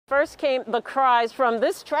First came the cries from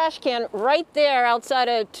this trash can right there outside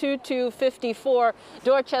of 2254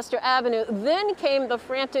 Dorchester Avenue. Then came the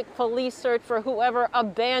frantic police search for whoever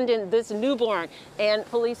abandoned this newborn. And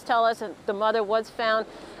police tell us that the mother was found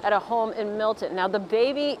at a home in Milton. Now, the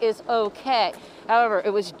baby is okay. However,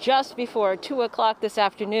 it was just before 2 o'clock this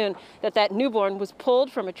afternoon that newborn was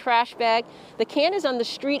pulled from a trash bag. The can is on the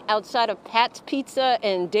street outside of Pat's Pizza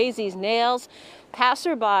and Daisy's Nails.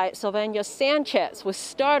 Passerby Sylvania Sanchez was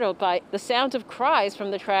startled by the sounds of cries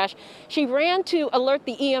from the trash. She ran to alert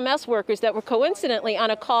the EMS workers that were coincidentally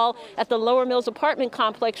on a call at the Lower Mills apartment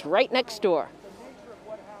complex right next door.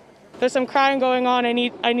 There's some crying going on. I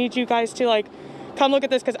need you guys to come look at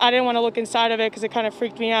this because I didn't want to look inside of it because it kind of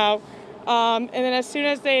freaked me out. And then as soon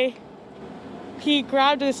as he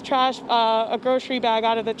grabbed this trash, a grocery bag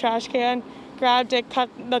out of the trash can, grabbed it,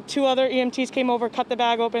 the two other EMTs came over, cut the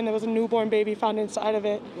bag open. There was a newborn baby found inside of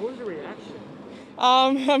it. What was the reaction?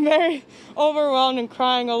 I'm very overwhelmed and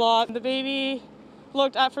crying a lot. The baby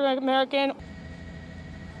looked African American.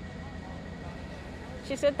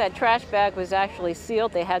 She said that trash bag was actually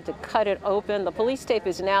sealed. They had to cut it open. The police tape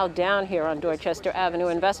is now down here on Dorchester Avenue.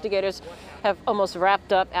 Investigators have almost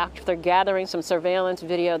wrapped up after gathering some surveillance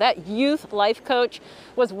video. That youth life coach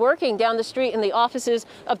was working down the street in the offices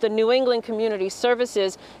of the New England Community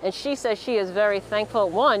Services, and she says she is very thankful.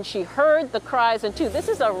 One, she heard the cries, and two, this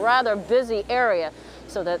is a rather busy area,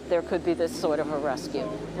 so that there could be this sort of a rescue.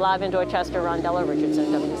 Live in Dorchester, Rondella Richardson,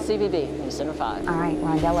 WCVB News Center 5. All right,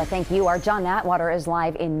 Rondella, thank you. Our John Atwater is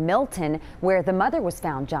live in Milton, where the mother was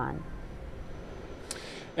found, John.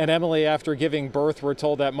 And Emily, after giving birth, we're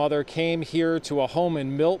told that mother came here to a home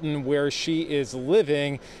in Milton where she is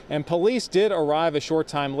living, and police did arrive a short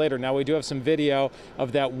time later. Now, we do have some video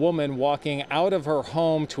of that woman walking out of her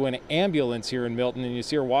home to an ambulance here in Milton, and you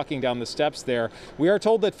see her walking down the steps there. We are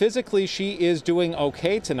told that physically she is doing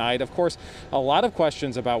okay tonight. Of course, a lot of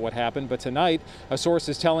questions about what happened, but tonight a source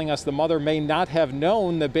is telling us the mother may not have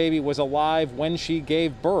known the baby was alive when she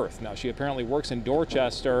gave birth. Now, she apparently works in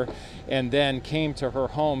Dorchester and then came to her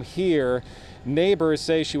home here. Neighbors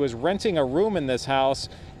say she was renting a room in this house,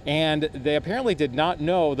 and they apparently did not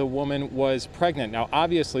know the woman was pregnant. Now,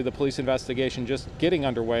 obviously, the police investigation just getting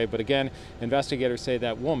underway, but again, investigators say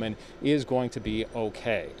that woman is going to be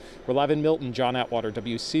okay. We're live in Milton. John Atwater,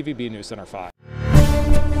 WCVB News Center 5.